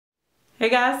Hey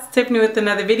guys, Tiffany with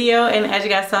another video, and as you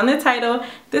guys saw in the title,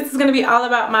 this is going to be all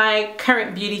about my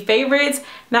current beauty favorites.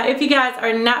 Now if you guys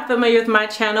are not familiar with my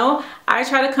channel, I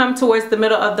try to come towards the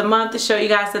middle of the month to show you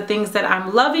guys the things that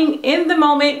I'm loving in the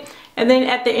moment, and then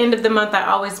at the end of the month I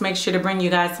always make sure to bring you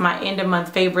guys my end of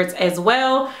month favorites as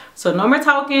well. So no more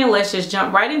talking, let's just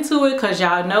jump right into it because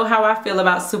y'all know how I feel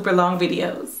about super long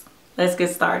videos. Let's get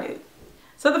started.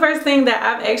 So the first thing that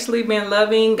I've actually been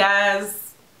loving, guys,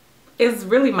 is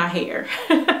really my hair.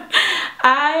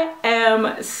 I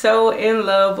am so in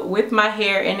love with my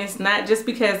hair, and it's not just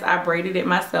because I braided it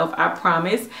myself, I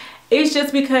promise. It's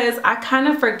just because I kind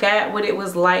of forgot what it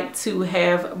was like to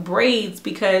have braids,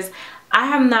 because I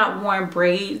have not worn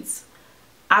braids.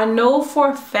 I know for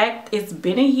a fact it's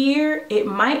been a year. It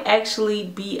might actually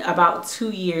be about 2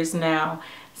 years now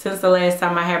since the last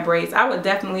time I had braids. I would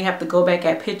definitely have to go back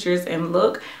at pictures and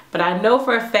look, but I know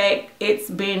for a fact it's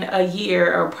been a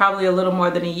year, or probably a little more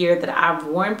than a year, that I've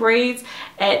worn braids.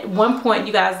 At one point,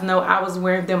 you guys know I was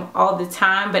wearing them all the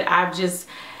time, but I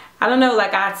don't know,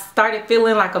 like I started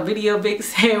feeling like a video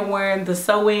vixen wearing the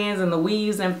sew-ins and the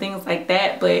weaves and things like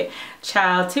that. But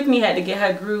child, Tiffany had to get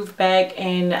her groove back,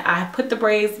 and I put the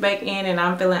braids back in, and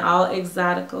I'm feeling all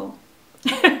exotical.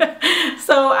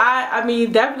 So I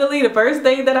mean, definitely the first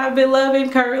thing that I've been loving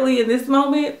currently in this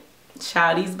moment,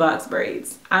 child, these box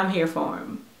braids. I'm here for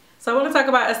them. So I want to talk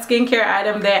about a skincare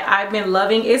item that I've been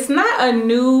loving. It's not a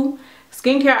new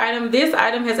skincare item. This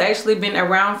item has actually been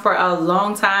around for a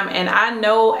long time, and I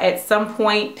know at some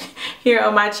point here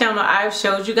on my channel I've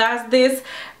showed you guys this,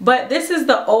 but this is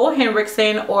the old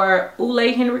Henrickson, or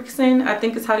Ole Henrickson, I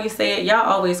think is how you say it. Y'all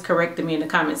always corrected me in the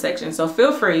comment section, so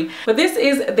feel free. But this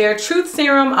is their Truth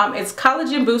Serum. It's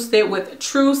collagen boosted with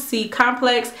True C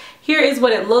complex. Here is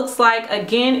what it looks like.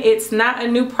 Again, it's not a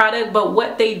new product, but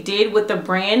what they did with the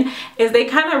brand is they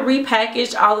kind of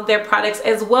repackaged all of their products,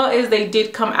 as well as they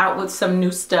did come out with some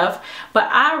new stuff. But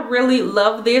I really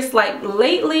love this, like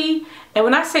lately, and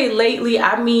when I say lately,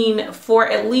 I mean for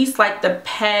at least like the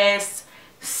past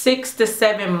 6 to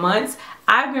 7 months,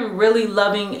 I've been really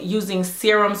loving using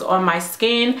serums on my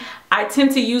skin. I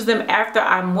tend to use them after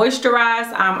I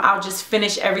moisturize. I'll just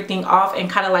finish everything off and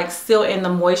kind of like seal in the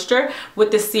moisture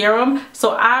with the serum.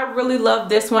 So I really love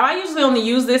this one. I usually only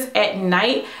use this at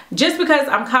night just because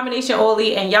I'm combination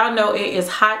oily, and y'all know it is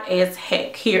hot as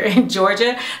heck here in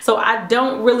Georgia. So I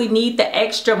don't really need the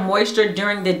extra moisture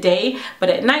during the day, but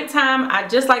at nighttime I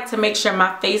just like to make sure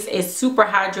my face is super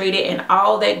hydrated and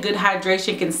all that good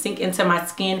hydration can sink into my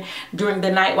skin during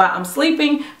the night while I'm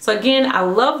sleeping. So again, I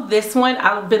love this one.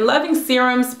 I've been loving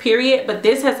serums period, but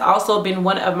this has also been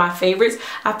one of my favorites.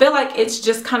 I feel like it's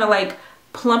just kind of like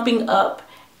plumping up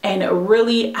and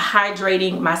really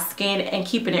hydrating my skin and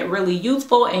keeping it really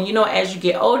youthful. And you know, as you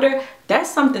get older, that's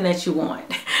something that you want.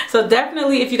 So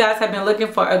definitely, if you guys have been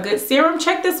looking for a good serum,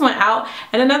 check this one out.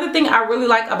 And another thing I really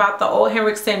like about the old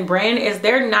Henrickson brand is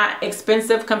they're not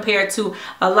expensive compared to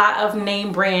a lot of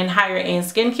name brand higher end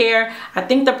skincare. I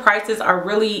think the prices are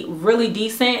really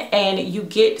decent, and you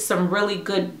get some really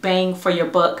good bang for your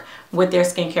buck with their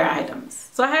skincare items.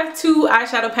 So I have 2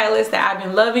 eyeshadow palettes that I've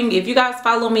been loving. If you guys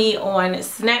follow me on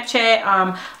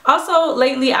Snapchat, also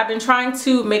lately I've been trying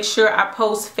to make sure I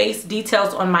post face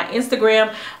details on my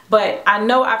Instagram, but I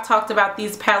know I've talked about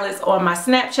these palettes on my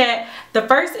Snapchat. The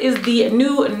first is the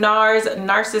new Nars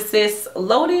Narcissus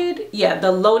Loaded. Yeah,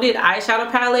 the Loaded eyeshadow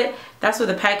palette. That's what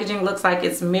the packaging looks like.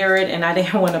 It's mirrored, and I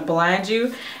didn't want to blind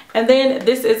you. And then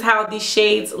this is how these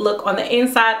shades look on the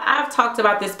inside. I've talked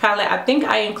about this palette. I think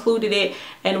I included it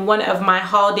in one of my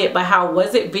hauled it but how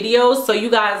was it videos, so you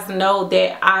guys know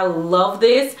that I love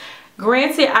this.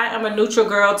 Granted, I am a neutral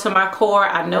girl to my core.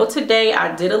 I know today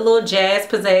I did a little jazz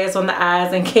pizzazz on the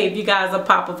eyes and gave you guys a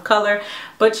pop of color,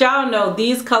 but y'all know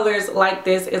these colors like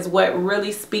this is what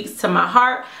really speaks to my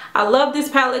heart. I love this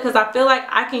palette because I feel like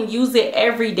I can use it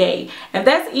every day, and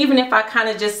that's even if I kind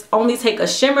of just only take a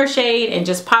shimmer shade and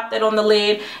just pop that on the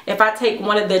lid. If I take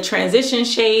one of the transition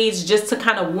shades just to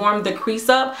kind of warm the crease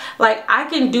up, like I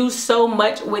can do so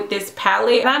much with this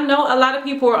palette. And I know a lot of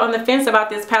people are on the fence about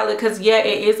this palette because yeah,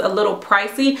 it is a little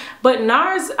pricey, but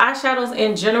Nars eyeshadows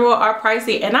in general are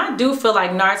pricey, and I do feel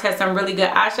like Nars has some really good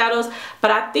eyeshadows,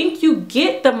 but I think you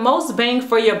get the most bang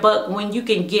for your buck when you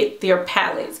can get their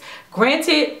palettes.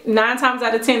 Granted, 9 times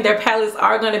out of 10 their palettes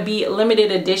are going to be limited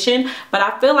edition, but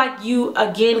I feel like you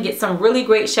again get some really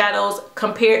great shadows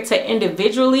compared to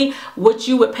individually what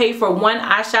you would pay for one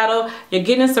eyeshadow. You're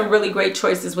getting some really great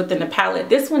choices within the palette.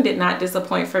 This one did not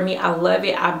disappoint for me. I love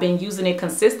it. I've been using it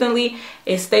consistently.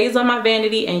 It stays on my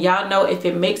vanity, and y'all know if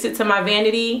it makes it to my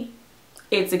vanity,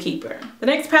 it's a keeper. The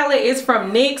next palette is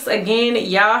from NYX. Again,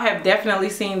 y'all have definitely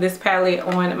seen this palette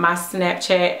on my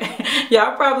Snapchat.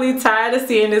 Y'all probably tired of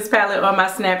seeing this palette on my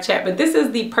Snapchat, but this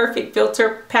is the Perfect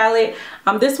Filter palette.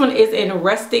 This one is in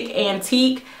Rustic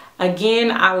Antique. Again,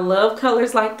 I love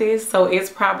colors like this, so it's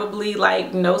probably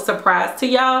like no surprise to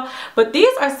y'all. But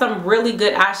these are some really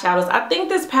good eyeshadows. I think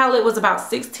this palette was about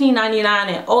 $16.99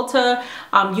 at Ulta.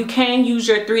 You can use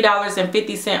your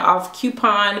 $3.50 off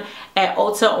coupon at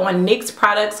Ulta on NYX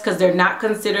products because they're not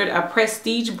considered a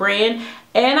prestige brand.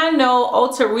 And I know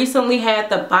Ulta recently had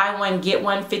the buy one get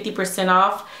one 50%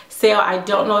 off sale. I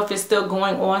don't know if it's still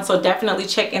going on, so definitely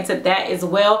check into that as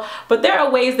well. But there are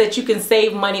ways that you can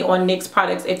save money on NYX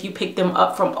products if you pick them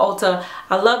up from Ulta.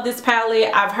 I love this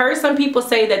palette. I've heard some people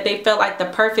say that they felt like the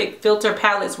Perfect Filter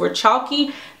palettes were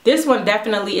chalky. This one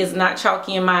definitely is not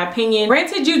chalky in my opinion.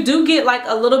 Granted, you do get like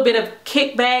a little bit of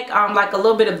kickback, like a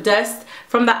little bit of dust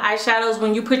from the eyeshadows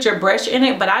when you put your brush in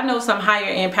it, but I know some higher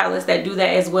end palettes that do that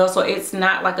as well, so it's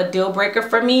not like a deal breaker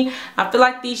for me. I feel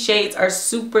like these shades are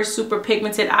super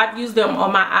pigmented. I've used them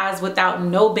on my eyes without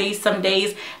no base some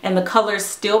days and the colors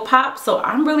still pop, so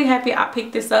I'm really happy I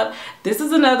picked this up. This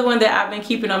is another one that I've been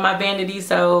keeping on my vanity,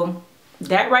 so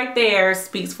that right there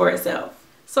speaks for itself.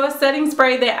 So a setting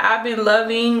spray that I've been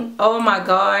loving, oh my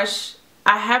gosh,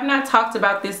 I have not talked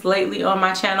about this lately on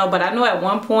my channel, but I know at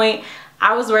one point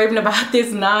I was raving about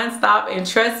this nonstop, and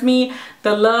trust me,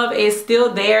 the love is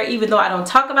still there even though I don't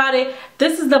talk about it.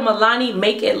 This is the Milani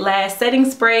Make It Last setting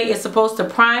spray. It's supposed to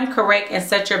prime, correct, and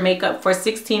set your makeup for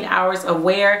 16 hours of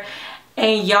wear.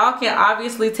 And y'all can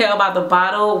obviously tell by the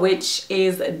bottle, which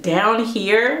is down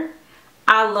here.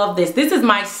 I love this. This is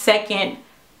my second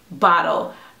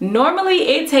bottle. Normally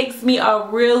it takes me a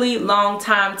really long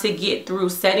time to get through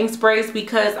setting sprays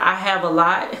because I have a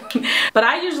lot. But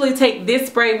I usually take this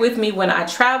spray with me when I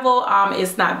travel.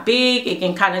 It's not big. It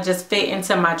can kind of just fit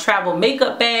into my travel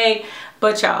makeup bag.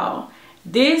 But y'all,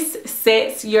 this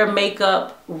sets your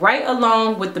makeup right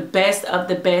along with the best of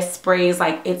the best sprays.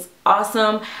 Like, it's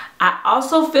awesome. I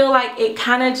also feel like it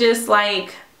kind of just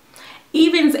like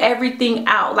evens everything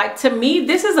out. Like, to me,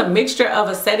 this is a mixture of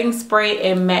a setting spray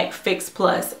and MAC Fix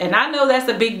Plus, and I know that's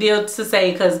a big deal to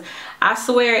say because I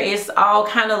swear it's all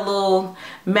kind of little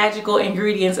magical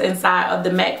ingredients inside of the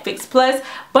MAC Fix Plus,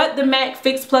 but the MAC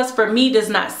Fix Plus for me does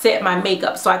not set my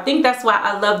makeup, so I think that's why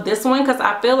I love this one, because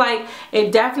I feel like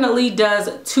it definitely does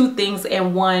two things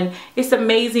in one. It's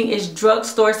amazing. It's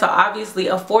drugstore, so obviously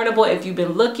affordable. If you've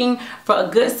been looking for a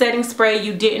good setting spray,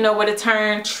 you didn't know where to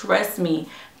turn, trust me,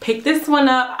 pick this one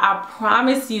up. I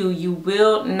promise you, you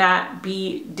will not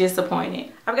be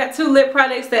disappointed. I've got two lip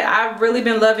products that I've really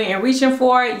been loving and reaching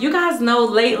for. You guys know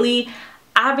lately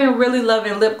I've been really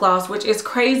loving lip gloss, which is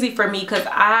crazy for me because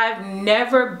I've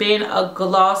never been a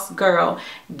gloss girl.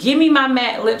 Give me my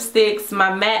matte lipsticks,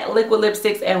 my matte liquid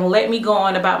lipsticks, and let me go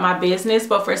on about my business.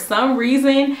 But for some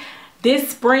reason,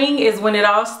 this spring is when it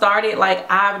all started. Like,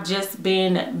 I've just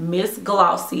been Miss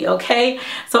Glossy, okay?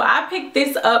 So I picked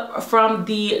this up from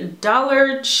the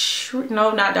Dollar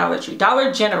General.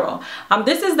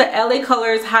 This is the LA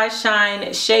Colors High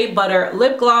Shine Shea Butter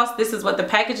Lip Gloss. This is what the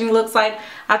packaging looks like.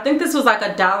 I think this was like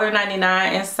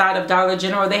 $1.99 inside of Dollar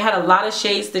General. They had a lot of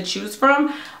shades to choose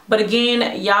from. But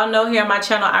again, y'all know here on my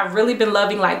channel, I've really been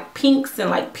loving like pinks and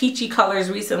like peachy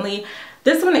colors recently.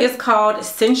 This one is called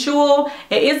Sensual.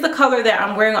 It is the color that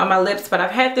I'm wearing on my lips, but I've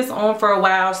had this on for a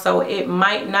while, so it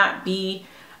might not be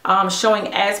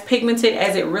showing as pigmented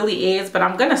as it really is, but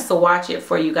I'm gonna swatch it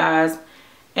for you guys.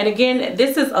 And again,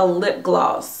 this is a lip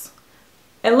gloss.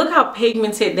 And look how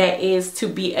pigmented that is to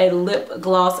be a lip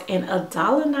gloss, and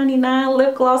 $1.99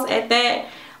 lip gloss at that.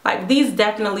 Like, these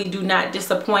definitely do not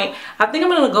disappoint. I think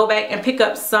I'm going to go back and pick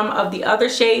up some of the other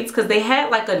shades because they had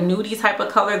like a nudie type of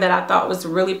color that I thought was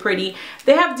really pretty.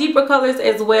 They have deeper colors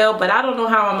as well, but I don't know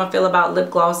how I'm going to feel about lip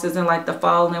glosses in like the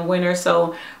fall and winter.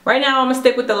 So right now I'm going to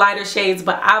stick with the lighter shades,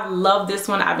 but I love this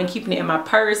one. I've been keeping it in my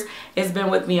purse. It's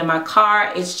been with me in my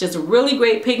car. It's just really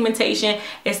great pigmentation.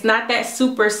 It's not that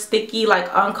super sticky, like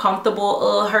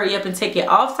uncomfortable, hurry up and take it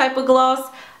off type of gloss.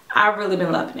 I've really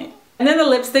been loving it. And then the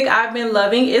lipstick I've been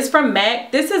loving is from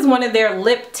MAC. This is one of their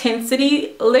Lip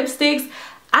Tensity lipsticks.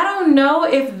 I don't know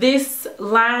if this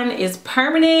line is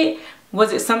permanent.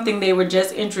 Was it something they were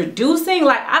just introducing?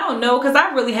 Like, I don't know, because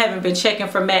I really haven't been checking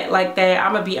for MAC like that.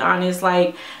 I'm gonna be honest,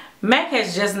 like, MAC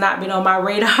has just not been on my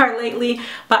radar lately.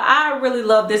 But I really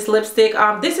love this lipstick.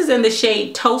 This is in the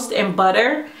shade Toast and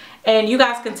Butter. And you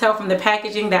guys can tell from the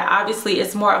packaging that obviously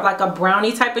it's more of like a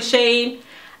brownie type of shade.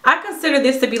 I consider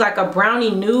this to be like a brownie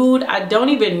nude. I don't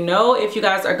even know if you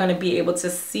guys are going to be able to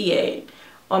see it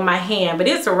on my hand, but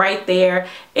it's right there.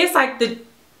 It's like the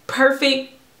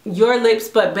perfect your lips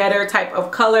but better type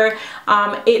of color.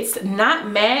 It's not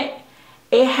matte.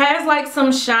 It has like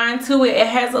some shine to it. It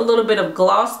has a little bit of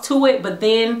gloss to it, but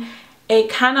then it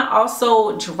kind of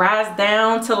also dries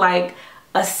down to like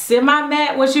a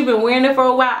semi-matte once you've been wearing it for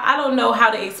a while. I don't know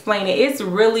how to explain it. It's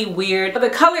really weird, but the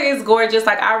color is gorgeous.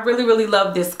 Like, I really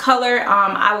love this color.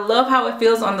 I love how it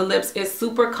feels on the lips. It's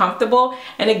super comfortable,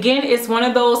 and again, it's one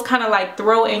of those kind of like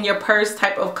throw in your purse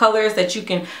type of colors that you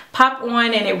can pop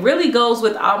on, and it really goes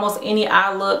with almost any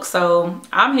eye look. So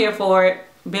I'm here for it.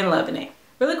 Been loving it.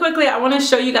 Really quickly, I want to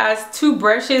show you guys two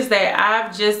brushes that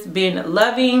I've just been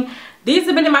loving. These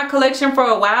have been in my collection for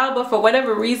a while, but for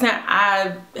whatever reason,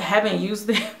 I haven't used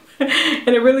them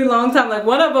in a really long time. Like,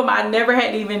 one of them I never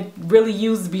had even really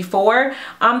used before.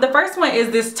 The first one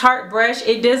is this Tarte brush.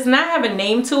 It does not have a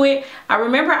name to it. I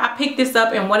remember I picked this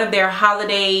up in one of their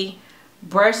holiday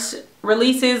brush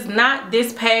releases, not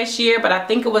this past year, but I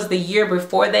think it was the year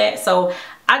before that. So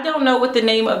I don't know what the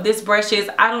name of this brush is.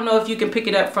 I don't know if you can pick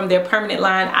it up from their permanent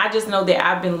line. I just know that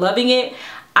I've been loving it.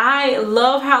 I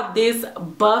love how this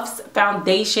buffs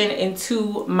foundation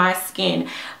into my skin.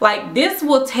 Like, this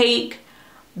will take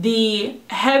the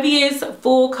heaviest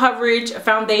full coverage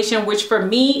foundation, which for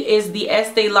me is the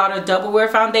Estee Lauder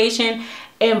DoubleWear foundation,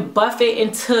 and buff it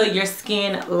into your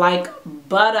skin like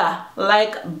butter,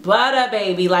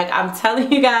 baby. Like, I'm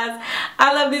telling you guys,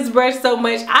 I love this brush so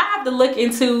much. I have to look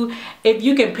into if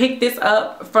you can pick this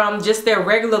up from just their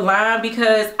regular line,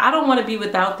 because I don't want to be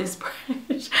without this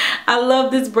brush. I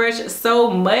love this brush so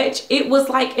much. It was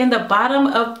like in the bottom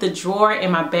of the drawer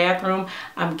in my bathroom.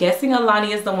 I'm guessing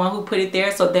Alani is the one who put it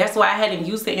there, so that's why I hadn't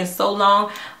used it in so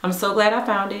long. I'm so glad I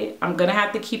found it. I'm gonna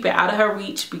have to keep it out of her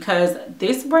reach because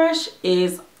this brush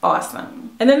is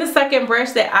awesome. And then the second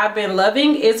brush that I've been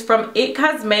loving is from It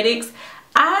Cosmetics.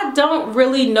 I don't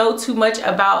really know too much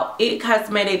about It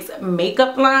Cosmetics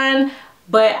makeup line,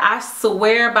 but I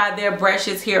swear by their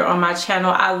brushes here on my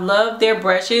channel. I love their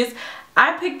brushes.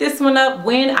 I picked this one up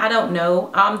when, I don't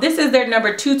know. This is their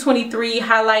number 223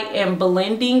 highlight and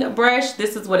blending brush.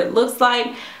 This is what it looks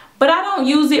like. But I don't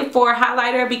use it for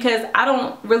highlighter because I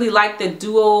don't really like the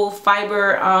dual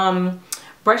fiber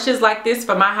brushes like this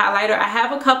for my highlighter. I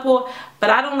have a couple, but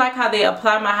I don't like how they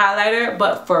apply my highlighter.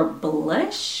 But for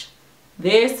blush,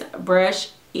 this brush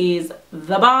is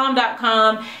the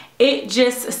bomb.com. It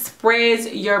just spreads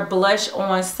your blush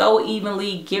on so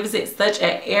evenly, gives it such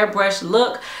an airbrush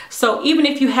look. So even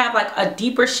if you have like a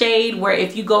deeper shade where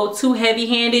if you go too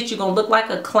heavy-handed, you're gonna look like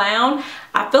a clown,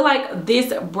 I feel like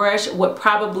this brush would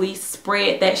probably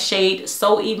spread that shade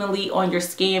so evenly on your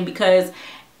skin because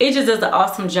it just does an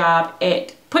awesome job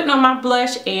at putting on my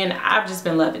blush, and I've just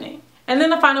been loving it. And then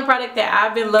the final product that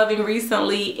I've been loving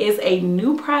recently is a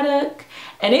new product.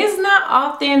 And it's not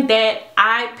often that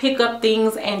I pick up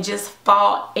things and just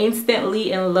fall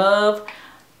instantly in love.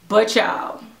 But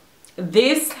y'all,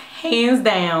 this hands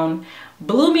down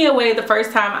blew me away the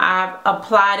first time I've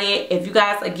applied it. If you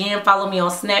guys, again, follow me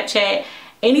on Snapchat,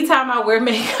 anytime I wear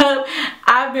makeup,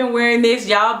 I've been wearing this.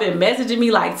 Y'all been messaging me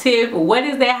like, Tiff, what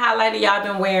is that highlighter y'all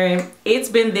been wearing? It's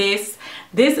been this.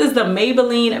 This is the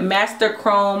Maybelline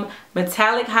Masterchrome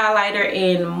Metallic Highlighter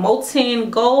in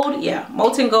Molten Gold. Yeah,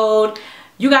 Molten Gold.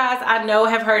 You guys, I know,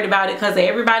 have heard about it because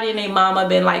everybody and their mama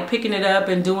been like picking it up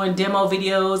and doing demo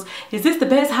videos. Is this the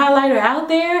best highlighter out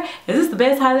there? Is this the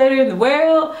best highlighter in the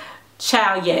world?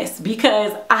 Child, yes,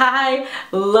 because I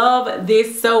love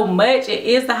this so much. It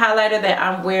is the highlighter that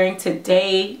I'm wearing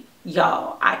today,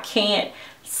 y'all. I can't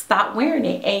stop wearing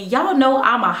it. And y'all know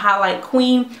I'm a highlight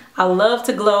queen. I love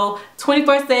to glow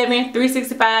 24/7,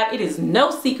 365. It is no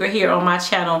secret here on my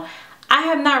channel. I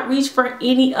have not reached for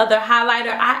any other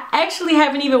highlighter. I actually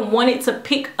haven't even wanted to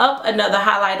pick up another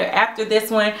highlighter after this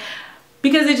one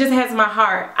because it just has my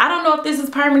heart. I don't know if this is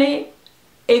permanent.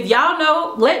 If y'all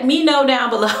know, let me know down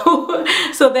below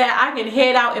so that I can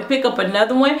head out and pick up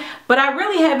another one. But I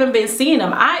really haven't been seeing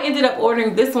them. I ended up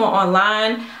ordering this one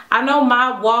online. I know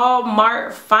my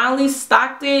Walmart finally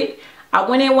stocked it. I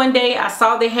went in one day, I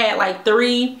saw they had like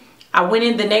 3. I went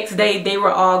in the next day, they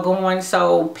were all gone.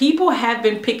 So people have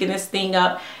been picking this thing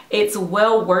up. It's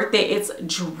well worth it. It's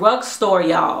drugstore,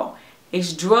 y'all.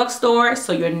 It's drugstore,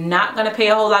 so you're not gonna pay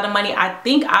a whole lot of money. I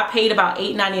think I paid about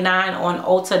 $8.99 on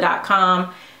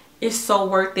Ulta.com. It's so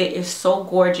worth it. It's so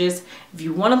gorgeous. If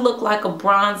you want to look like a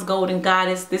bronze golden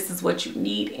goddess, this is what you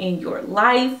need in your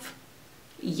life.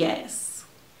 Yes.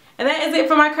 And that is it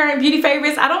for my current beauty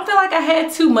favorites. I don't feel like I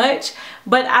had too much,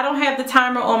 but I don't have the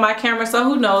timer on my camera, so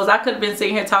who knows. I could have been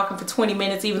sitting here talking for 20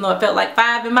 minutes even though it felt like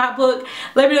 5 in my book.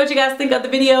 Let me know what you guys think of the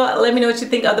video. Let me know what you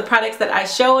think of the products that I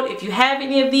showed. If you have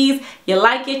any of these, you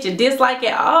like it, you dislike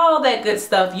it, all that good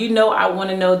stuff, you know I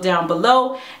want to know down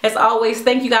below. As always,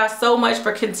 thank you guys so much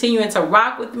for continuing to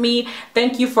rock with me.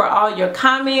 Thank you for all your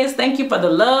comments. Thank you for the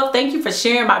love. Thank you for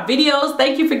sharing my videos.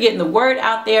 Thank you for getting the word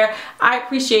out there. I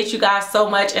appreciate you guys so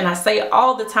much, and I say it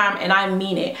all the time and I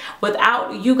mean it.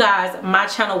 Without you guys, my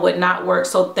channel would not work.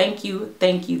 So thank you,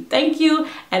 thank you, thank you.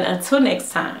 And until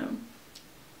next time,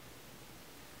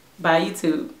 bye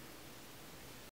YouTube.